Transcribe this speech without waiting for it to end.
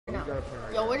started playing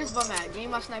like Yo, where this bum at? Give me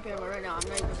my sniper ammo right now. I'm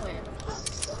not even playing.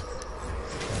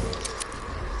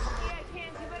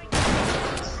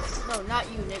 No, not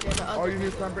you, nigga. The other. Oh, you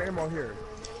need sniper ammo here.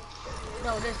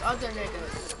 No, this other nigga.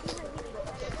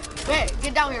 Wait,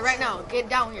 get down here right now. Get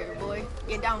down here, boy.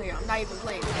 Get down here. I'm not even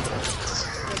playing.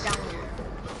 Get down here.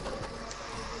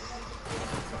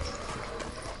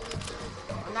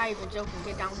 I'm not even joking.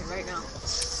 Get down here right now.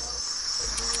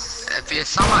 If you're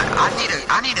someone,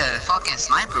 I need a fucking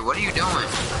sniper. What are you doing?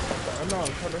 I know,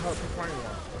 I'm trying to help you find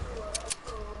one.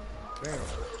 Damn.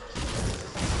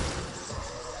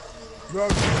 Bro,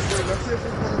 wait, let's see if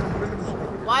it's one of the vending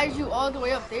machines. Why is you all the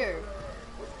way up there?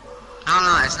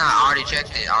 No, it's not. I already checked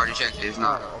it. It's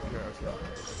not. Oh, okay, okay.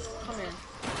 Come in.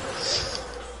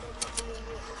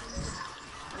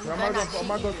 So I'm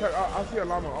gonna go check. I see a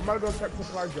llama. I'm gonna go check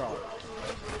supply job.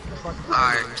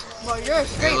 Alright. Bro, you're a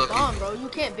straight bomb, bro. You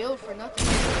can't build for nothing.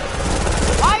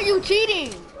 Why are you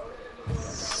cheating?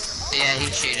 Yeah,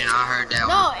 he's cheating. I heard that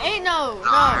No, one. ain't no,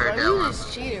 I heard bro. that You one.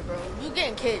 just cheated, bro. You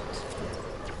getting kicked.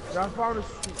 Yeah, I found this.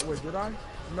 Wait, did I?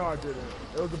 No, I didn't.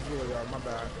 It was a blue yard. My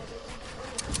bad.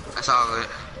 That's all good. I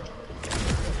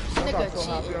Nigga got so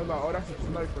happy. I cheating. was like, oh, that's a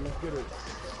sniper. Let's get it.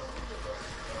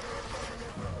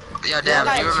 Yo, Dad,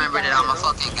 do you remember that I'm a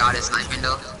fucking god at sniping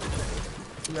though?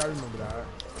 Yeah, I remember that.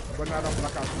 But not on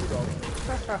Black Ops 2 though.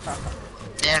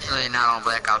 Definitely not on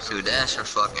Black Ops 2. That's for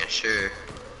fucking sure.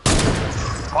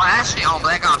 Well, actually, on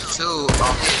Black Ops 2,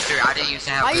 okay, sure, I didn't used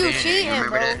to have Why good you internet. cheating, You remember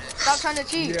bro? that? Stop trying to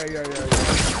cheat. Yeah. And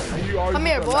you always Come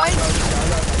here, used to boy. laugh at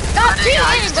Stop I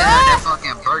cheating, used to have that bro.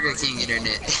 fucking Burger King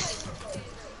internet.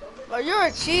 Bro, you're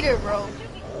a cheater, bro.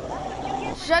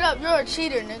 Shut up, you're a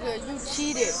cheater, nigga. You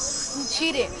cheated. You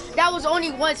cheated. That was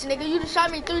only once, nigga. You just shot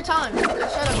me 3 times, nigga.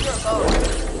 Shut up, you're a bro.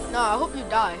 No, I hope you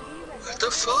die. What the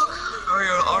fuck are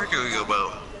you arguing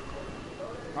about?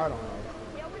 I don't know.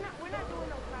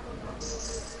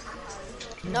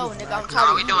 No, nigga, I'm tired Are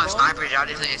of we you, doing bro. snipers? Y'all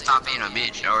just need to stop being a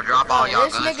bitch or drop all Bro, y'all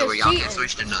this guns so nigga's y'all can cheating.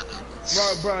 switch to nothing.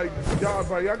 Bro,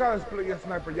 y'all gotta split your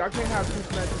sniper. Y'all can't have 2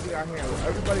 snipers in your hand.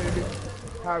 Everybody needs to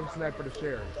have a sniper to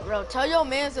share. Bro, tell your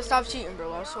mans to stop cheating,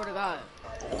 bro. I swear to God.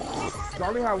 You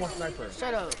only have 1 sniper.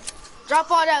 Shut up. Drop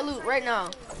all that loot right now.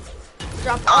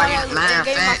 Drop all that loot and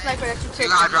give me my sniper that you took. You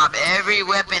gotta drop every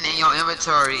weapon in your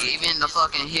inventory, even the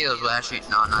fucking heals. Well, actually,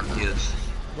 no, not the heals.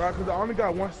 Bro, cause I only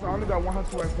got one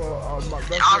hunter rifle. My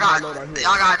best Y'all friend load right here.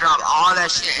 gotta drop all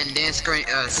that shit and then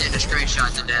send the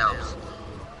screenshot to Delves.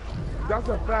 That's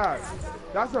a fact.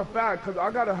 That's a fact, cause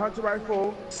I got a hunter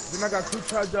rifle, then I got 2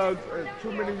 chug jugs, and 2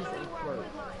 minis.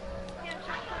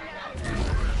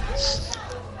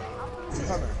 I'm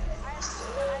coming.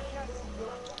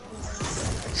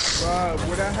 Bro,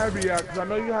 where that heavy at? Cause I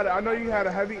know you had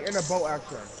a heavy and a bow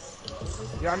action.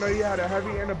 Yeah, I know you had a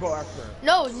heavy and a bow action.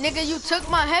 No, nigga, you took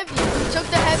my heavy. You took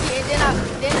the heavy and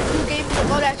then you gave me the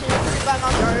bolt action and put it by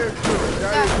my That is true.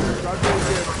 That is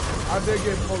true. I did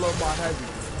get pulled up my heavy.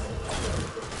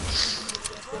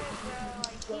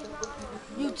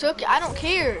 You took it. I don't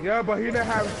care. Yeah, but he didn't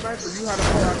have a sniper. You had a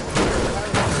bow action.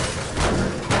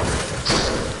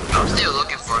 I'm still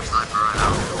looking for a sniper right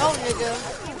now. No, nigga.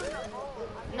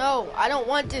 No, I don't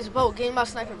want this boat. Give me my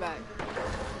sniper back.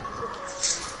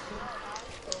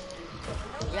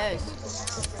 Yes.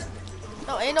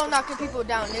 No, ain't no knocking people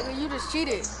down, nigga. You just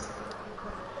cheated.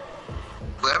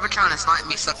 Whoever trying to snipe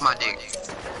me, suck my dick.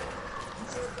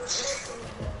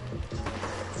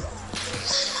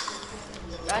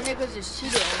 Y'all niggas just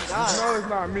cheated on God. No, it's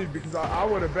not me because I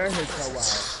would have been hit so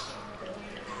wild.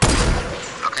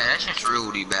 Okay, that's just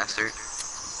rude, you bastard.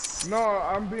 No,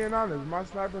 I'm being honest. My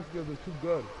sniper skills are too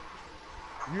good.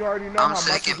 You already know I'm how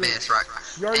second much best right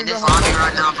You already in know this how lobby much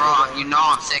right now, bro. You know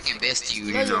I'm second best to you,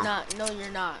 No, you know. you're not. No,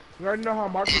 you're not. You already know how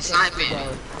much It's sniping.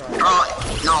 Bro,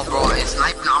 no, bro, it's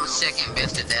sniping. I'm second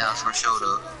best to Dallas for sure,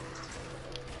 though.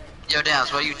 Yo,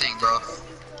 Dallas, what do you think, bro?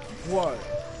 What?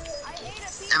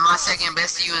 Am I second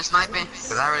best to you in sniping?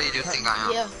 Because I really do think I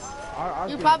am. Yeah. I You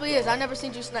think probably so. is. I never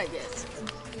seen you snipe yet.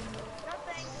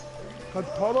 Cause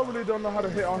Polo really don't know how to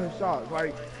hit all his shots.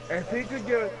 Like, if he could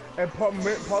get,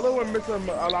 Polo would miss a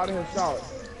lot of his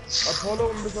shots. Polo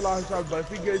would miss a lot of his shots, but if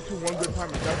he gets to one good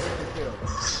time, that's what he kill.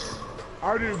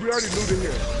 We already looted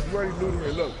here. We already looted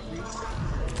here. Look. See?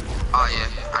 Oh, yeah.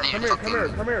 I need Come to here, fucking... come here,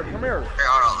 come here, come here. Here,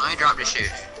 hold on. Let me drop this shit.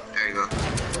 There you go.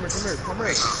 Come here, come here, come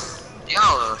here.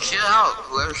 Yo, chill out.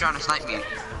 Whoever's trying to snipe me.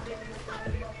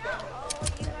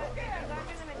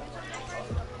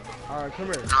 Alright, come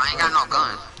here. No, I ain't got no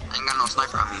gun. I ain't got no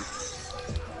sniper on me.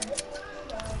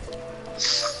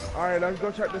 Alright, let's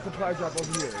go check the supply drop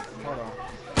over here. Hold on.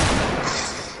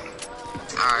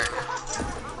 Alright.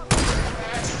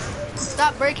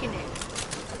 Stop breaking it.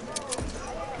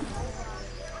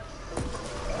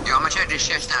 check this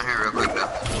chest down here real quick though.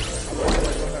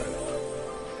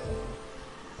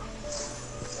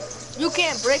 You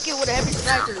can't break it with a heavy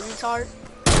sniper, retard.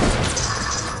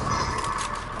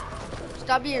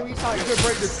 Stop being retarded. You can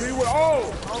break the tree with.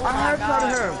 Oh I my headshot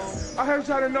God, him. I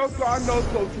headshot a no scope. I no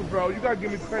scope you, bro. You gotta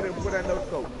give me credit for that no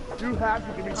scope. You have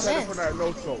to give me credit for that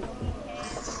no scope.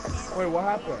 Wait, what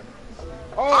happened?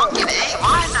 Oh, Fucking A,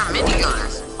 why is there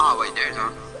miniguns? Oh wait, there's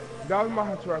one. that was my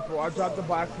hunter rifle. I dropped the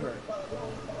by accident.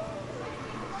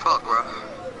 Fuck, bro.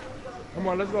 Come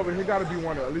on, let's go over here. Gotta be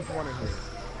one, at least one in here.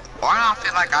 Why do I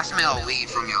feel like I smell weed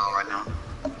from y'all right now?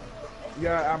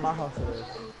 Yeah, at my house it is.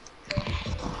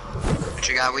 But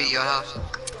you got weed at your house?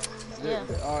 Yeah.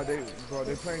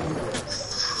 They playing you.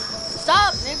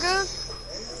 Stop, nigga.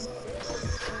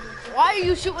 Why are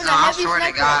you shooting a No, I heavy swear to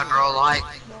sniper? God, bro, like,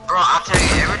 bro, I tell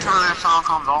you, every time that song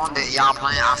comes on that y'all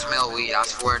playing, I smell weed, I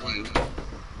swear to you.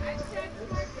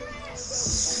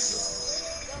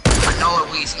 I know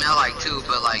what weed smell like too,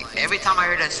 but like, every time I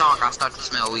hear that song, I start to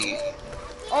smell weed.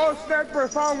 Oh, sniper,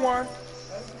 found one.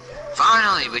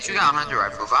 Finally, but you got a hunter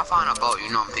rifle. If I find a boat,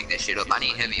 you know I'm gonna pick that shit up. I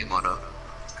need heavy ammo though.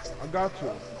 I got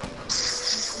you.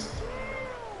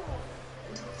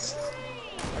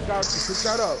 I got you. Pick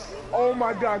that up. Oh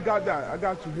my God, I got that. I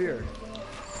got you here.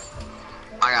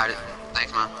 I got it.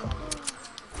 Thanks, man.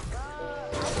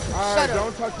 Alright,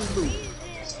 don't touch his loot.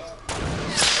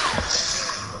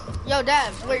 Yo,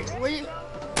 Dad, where you?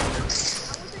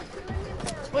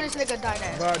 Where this nigga died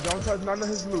at? But don't touch none of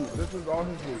his loot. This is all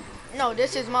his loot. No,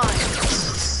 this is mine.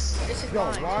 This is Yo,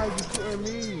 mine. why are you shooting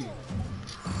me?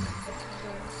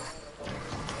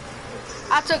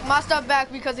 I took my stuff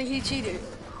back because he cheated.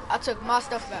 I took my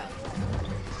stuff back.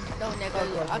 No,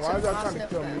 nigga, I Why is took that my trying to stuff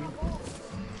kill back. me?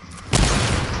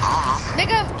 I don't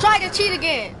know. Nigga, try to cheat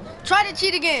again. Try to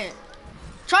cheat again.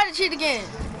 Try to cheat again.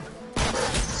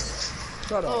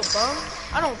 Shut Oh, up. bum.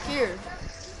 I don't care.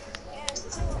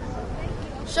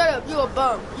 Shut up, you a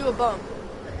bum. You a bum.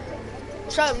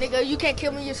 Shut up, nigga. You can't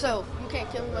kill me yourself. You can't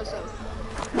kill me myself.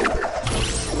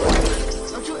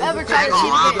 Don't you ever I try ain't to gonna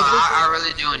cheat lie, again. but I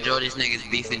really do enjoy these niggas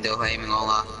beefing though, I ain't even gonna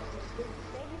lie.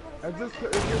 It's just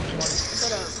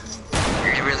Shut up.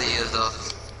 It really is though.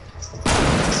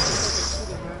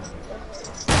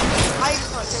 How you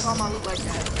just gonna take all my loot like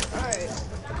that? Alright.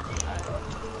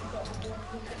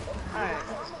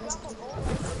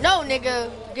 No, nigga.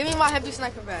 Give me my heavy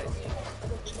sniper back.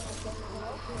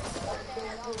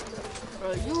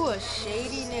 Bro, you a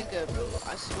shady nigga, bro.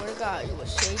 I swear to God, you a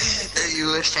shady nigga.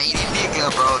 You a shady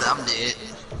nigga, bro. I'm dead.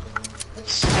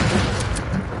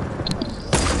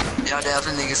 Y'all that's a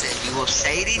nigga said you a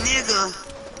shady nigga.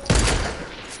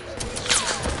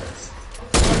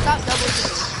 Stop double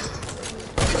teaming.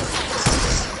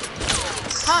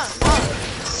 Huh?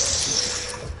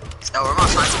 Yo, where my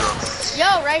sniper go?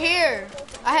 Yo, right here.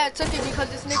 I had took it because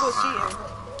this nigga was cheating.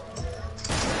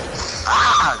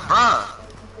 Ah, bruh.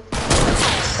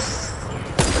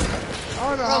 I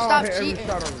don't know Bro, how stop I hit every cheating.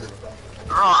 shot on you.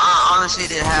 Bro, I honestly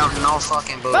didn't have no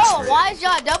fucking bullets. Bro, for it. why is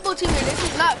y'all double teaming? This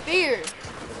is not fair.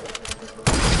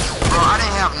 Bro, I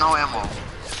didn't have no ammo.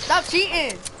 Stop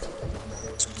cheating.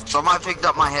 So I picked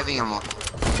up my heavy ammo.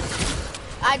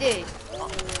 I did.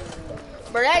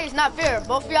 Bro, that is not fair.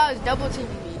 Both of y'all is double teaming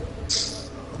me.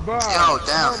 Bro, Yo,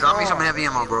 damn, drop me some heavy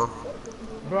ammo, bro.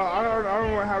 Bro, I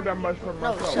don't want to have that much for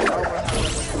No, myself. shut I don't want to have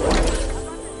that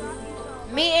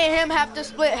much. Me and him have to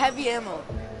split heavy ammo.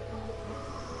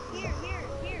 Here.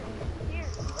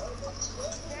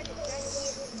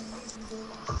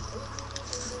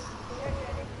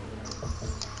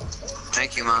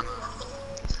 Thank you, man.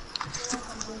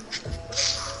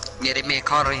 Yeah, they made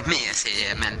Carter and me. I said,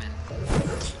 yeah, man.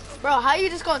 Bro, how you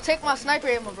just gonna take my sniper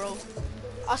ammo, bro?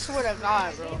 I swear to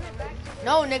God, bro.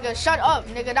 No, nigga, shut up,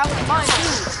 nigga. That was mine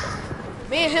too.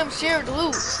 Me and him shared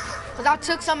loot. Cause I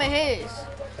took some of his.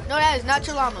 No, that is not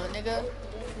your llama, nigga.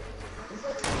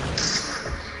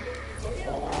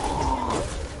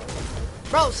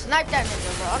 Bro, snipe that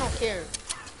nigga, bro. I don't care.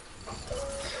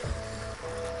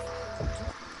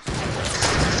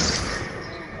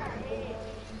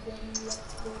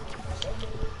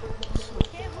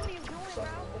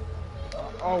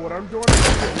 Oh, what I'm doing is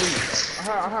I'm leave.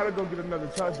 I had to go get another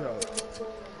touchdown.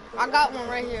 I got one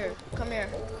right here. Come here.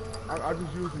 I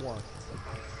just used one.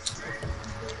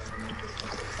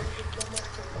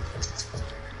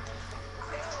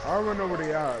 I don't even know where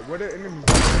they are. Where the enemies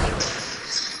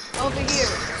are? Over here.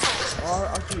 Oh,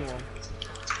 I see one.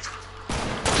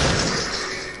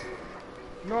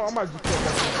 No, I might just kill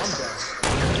that one. I'm done.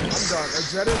 I'm done. If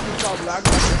Jetta can stop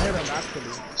lagging, I can hit him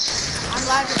actually. I'm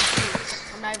lagging too.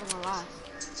 I'm not even gonna lie.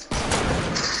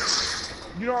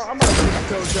 You know, I'm gonna just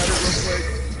kill Jetta real quick.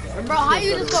 Let me Bro, how see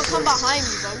you if just that gonna come is behind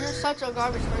me, bro? You're such a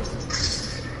garbage person.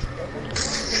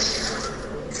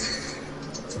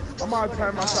 I'm gonna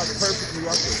time my shots perfectly.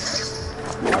 Watch this.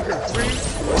 Watch it. 3,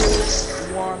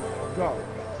 2, 1, go.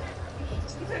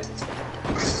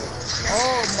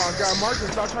 Oh my God,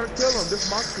 Marcus, stop trying to kill him. This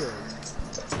is my kill.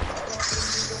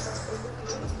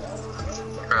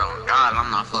 Bro, God,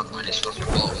 I'm not fucking with this fucking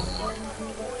ball.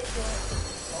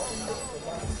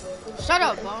 Shut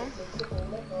up, bro.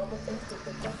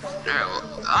 Bro,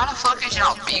 how the fuck is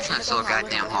y'all beefing Nigga, so I'm not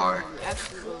goddamn little hard? anymore. You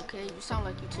actually do, okay? You sound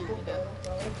like you too, nigga.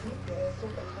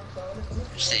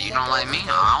 Shit, you don't like me?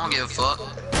 I don't give a fuck.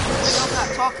 Nigga, I'm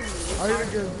not talking to you. Oh, he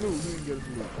didn't get his loot. He didn't get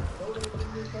his loot.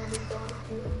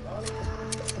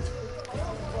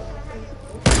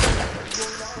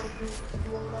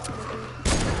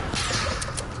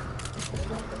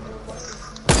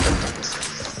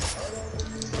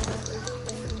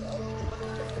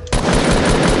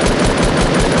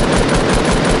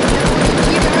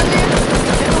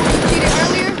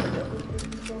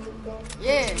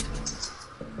 Yeah.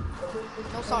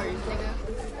 No sorry,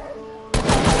 nigga.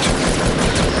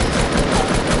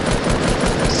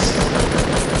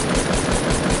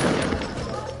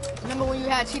 Remember when you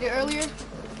had cheated earlier?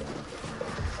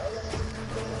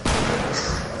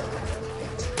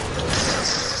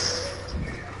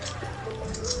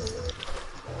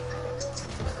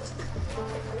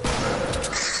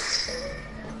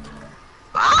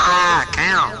 Ah,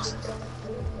 counts.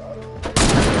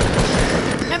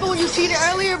 Remember when you cheated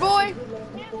earlier, boy?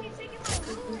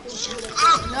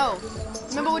 No.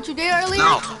 Remember what you did earlier?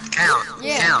 No, count.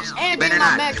 Yeah, Counts. and You better bring my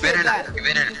not. Mac You better kit not. back. You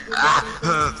better not.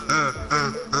 Ah.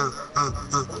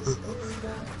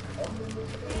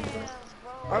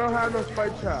 I don't have no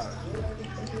spike trap.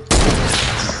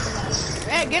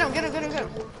 Hey, get him, get him, get him, get him.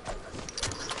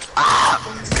 Ah,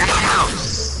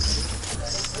 counts.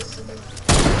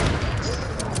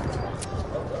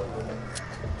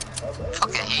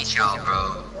 Fucking hate y'all,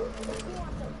 bro.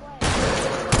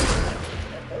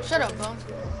 Shut up, bro.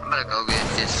 I'm gonna go get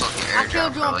this fucking I airdrop,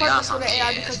 killed you on bro. Y'all purpose for some the AI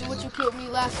ass. because of what you killed me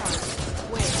last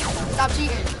time. Wait, stop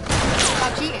cheating.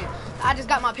 Stop cheating. I just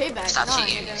got my payback. Stop Nah,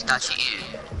 cheating. nigga. Stop cheating.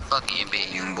 Fucking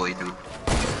big young boy, dude.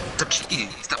 Stop cheating.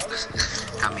 Stop.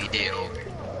 Got me deal.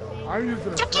 I'm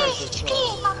using a sniper. So.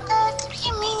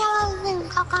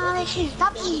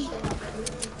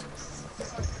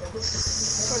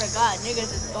 Swear to God,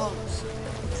 niggas is dogs.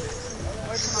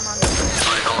 Where's my mom?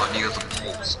 Like, all niggas are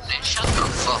bulls. Man, shut the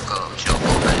fuck up. Chill,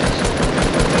 bull ass.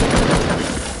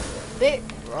 Bitch.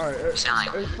 Alright, Sound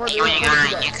like, it's funny, you ain't got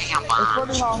you can't it's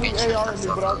funny how he Bitch, shut AR'd the me,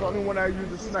 fuck but I was up. the only one that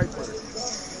used a sniper.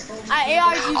 I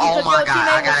AR'd you Oh because my your god, I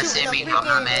teammate gotta was send shooting me. a I'm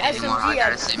not freaking mad anymore. I SMG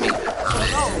gotta at send me. I'm not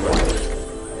mad. No.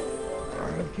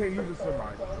 You can't use a semi.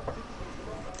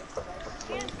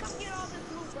 Chance, come get all this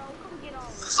loot, bro. Come get all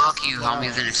this. Fuck you,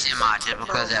 homies in the semi just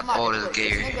because that I'm about ball to is quit. gay.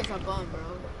 This nigga's a bum, bro.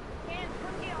 Chance,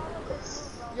 come get all of this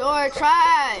loot, bro. You're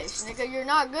trash, nigga. You're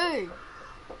not good.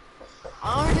 I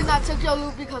only reason I took your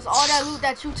loot because all that loot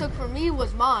that you took from me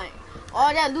was mine.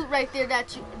 All that loot right there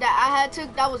that I had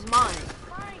took, that was mine.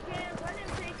 Fine, Chance. I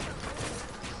didn't take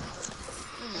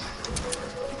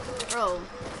some. Bro,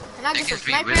 can I get some Niggas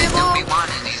be sniper really do ammo? be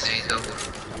wanting these days though.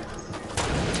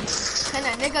 Can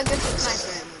that nigga get some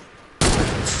sniper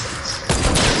ammo?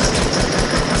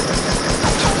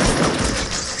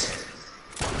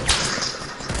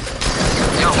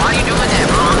 Yo, why you doing that,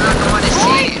 bro? I'm not the one that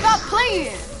Boy, cheated. stop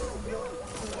playing!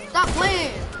 Stop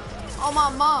playing! On my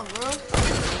mom, bro.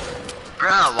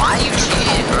 Bro, why you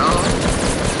cheating, bro?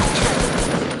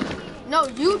 No,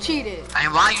 you cheated.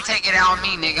 And why you take it out on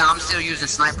me, nigga? I'm still using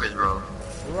snipers, bro.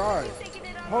 Right.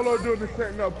 Polo doing the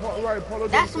same. No, right. Polo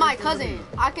doing That's the my same cousin. thing.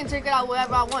 I can take it out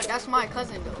wherever I want. That's my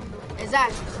cousin, though.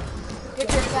 Exactly.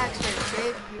 Get your facts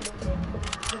straight, kid.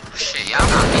 Shit, y'all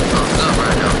got me fucked up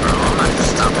right now, bro. I'm about to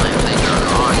stop playing Playground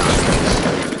with all y'all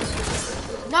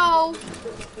niggas. No.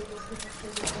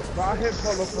 But I hit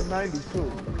Polo for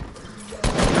 92.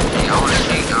 Yeah, I wanna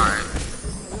cheat, alright.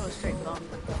 You're a straight bum.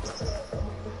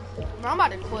 Bro, I'm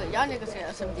about to quit. Y'all niggas get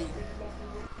SMD.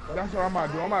 That's what I'm about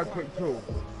to do. I'm about to quit too.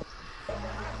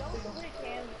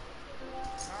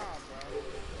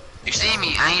 You see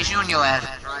me? I ain't shooting your ass,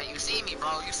 right? You see me,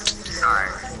 bro? You see me?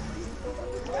 Alright.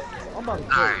 I'm about to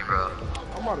quit. Alright, bro.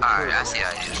 I'm about to Alright, quit. I see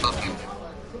how it is. Fuck you.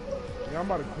 Yeah, I'm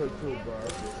about to quit too, bro.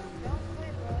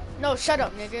 No, shut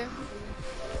up, nigga. Yeah,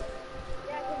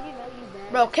 'cause you know you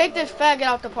bad. Bro, kick this faggot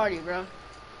out the party, bro.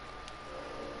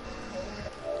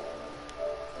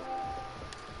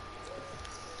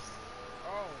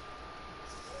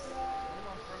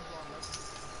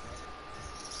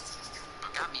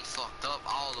 Got me fucked up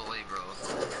all the way, bro.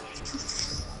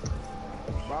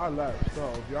 But I I left. So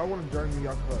if y'all want to join me,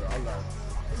 y'all could. I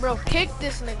left. Bro, kick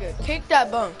this nigga. Kick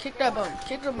that bum. Kick that bum.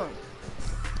 Kick the bum.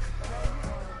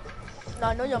 Nah,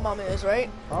 I know your mama is, right?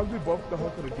 How's we both the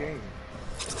host of the game?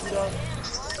 You know?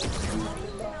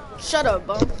 Shut up,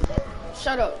 bum.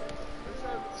 Shut up. It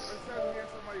says here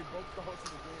somebody both the host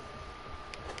of the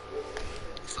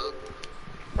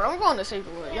game. Bro, I'm going to save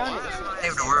the world. Y'all niggas.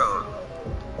 Save the world.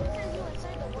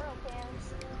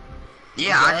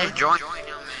 Yeah, I just joined them and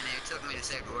it took me to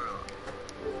save the world.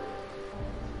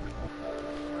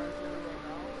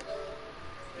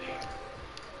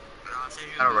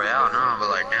 Battle Royale, no, but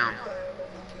like now.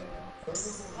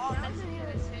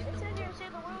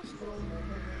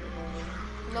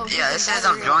 No, Yeah, it says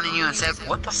I'm joining you and save.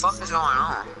 What the fuck is going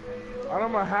on? I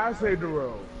don't know how to save the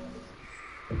world.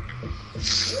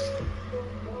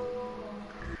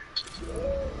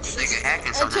 This nigga hacking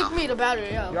It somehow. took me to Battle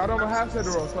Royale. Y'all don't know how to save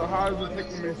the world, so how is it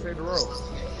taking me to save the world?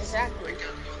 Exactly.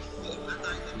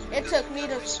 It took me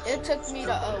to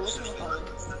whatchamacallit?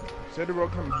 Save the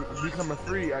world becoming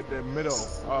free at the middle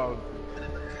of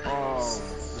the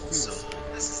season.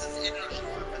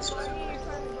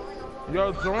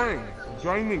 Yo, join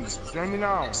me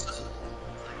now.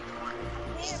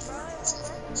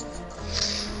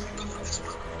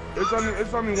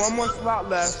 It's only one more slot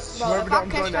left. Bro, Whoever if I don't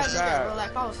catch join, that that's nigga, bad. bro,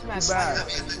 like I was Too smashed. bad.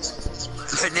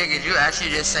 But nigga, you actually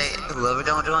just say, whoever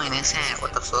don't join this hand,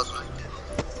 what the fuck?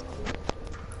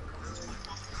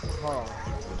 Hold on.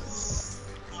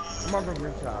 I'm not gonna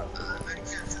green chat.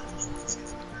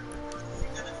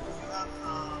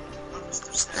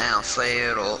 Damn,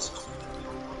 fail or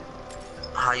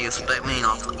how you expect me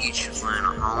off of each one?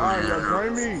 Alright, yo,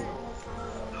 join me.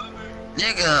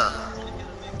 Nigga!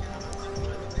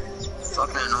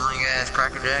 Fucking annoying ass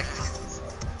Cracker Jack.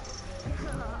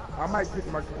 I might pick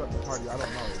Marcus up the party, I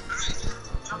don't know.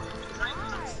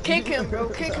 Kick him, bro.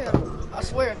 Kick him. I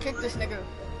swear, kick this nigga.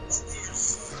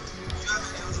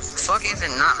 Fuck is it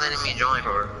not letting me join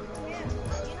her?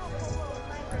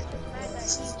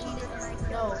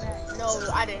 No,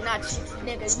 I did not cheat.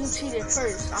 Nigga, you cheated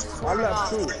first. I I swear to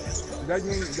left God. too. That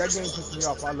game pissed me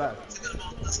off, I left.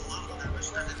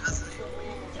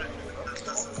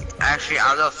 Actually,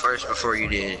 I left first before you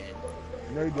did.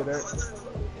 No, you didn't.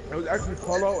 It was actually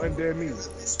Polo and then me.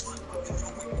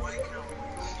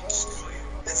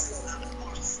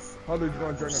 Polo's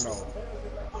gonna join or no?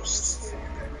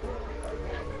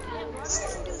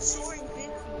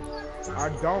 I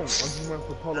don't. I just went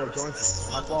for Polo to join.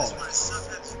 My fault.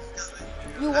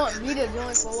 You want me to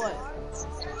join for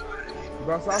what?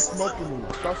 Bro, stop smoking me.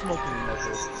 Stop smoking me,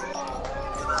 Marcus.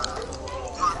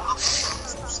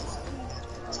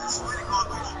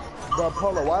 Bro,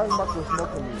 Polo, why is Marcus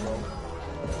smoking me, bro?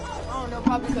 I don't know,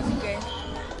 probably because he's gay.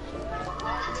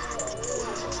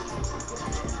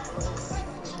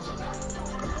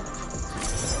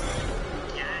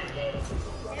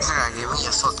 Yeah, give me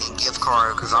a fucking gift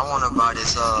card, cause I wanna buy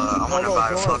this, I wanna Polo, buy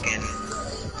a join. fucking...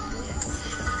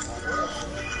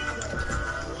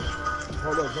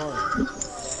 Hold up, join.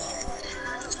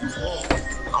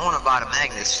 I wanna buy the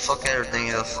Magnus, fuck everything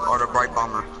else, or the Bright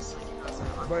Bomber.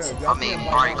 But, I mean,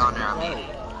 Bright Gunner, I mean.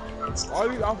 all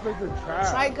these outfits are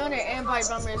trash. Bright Gunner and Bright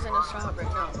Bomber is in the shop right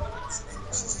now.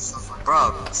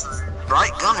 Bro,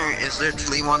 Bright Gunner is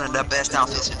literally one of the best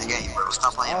outfits in the game, bro.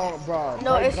 Stop playing. Oh, bro.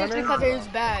 No, Bright it's just Gunner? because of his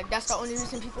bag. That's the only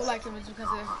reason people like him is because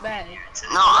of his bag.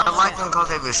 No, I like them because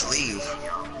they were sleeve.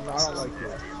 No, I don't like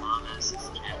it.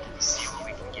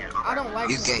 I don't like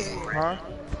You him. gay. period. Huh?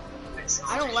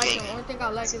 I don't like him. The only thing I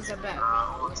like is the bag.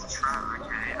 Out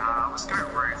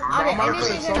I'm of not anything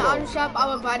playing in the solo. auto shop,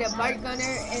 I would buy the Bright Gunner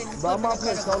and But I'm not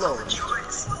playing solo.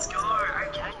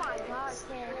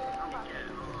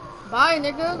 Bye,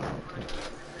 nigga.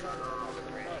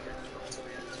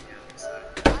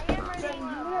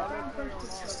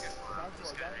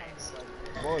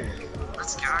 Boy.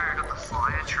 Let's go to the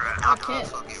fire truck. I can't.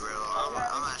 Fuck it, bro.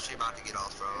 I'm actually about to get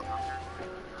off,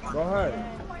 bro. Go ahead.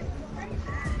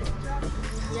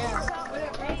 Yeah.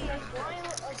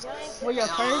 Well, your I'm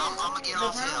first? gonna get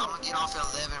off at, I'm gonna get off at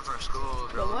 11 for school,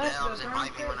 bro. The what? Downs, it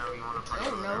might be whenever you wanna play. I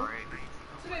don't know.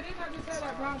 Today, they not just had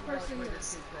that brown person before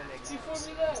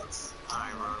me that.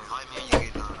 Alright, bro. Invite me when you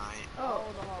get done, alright? Oh,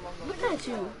 look at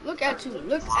you. Look at you.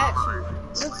 Look at you.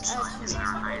 Look at you.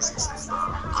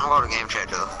 I'm going to game chat,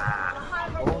 though.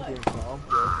 I won't get it, I'm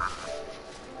good.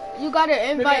 You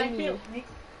gotta invite me.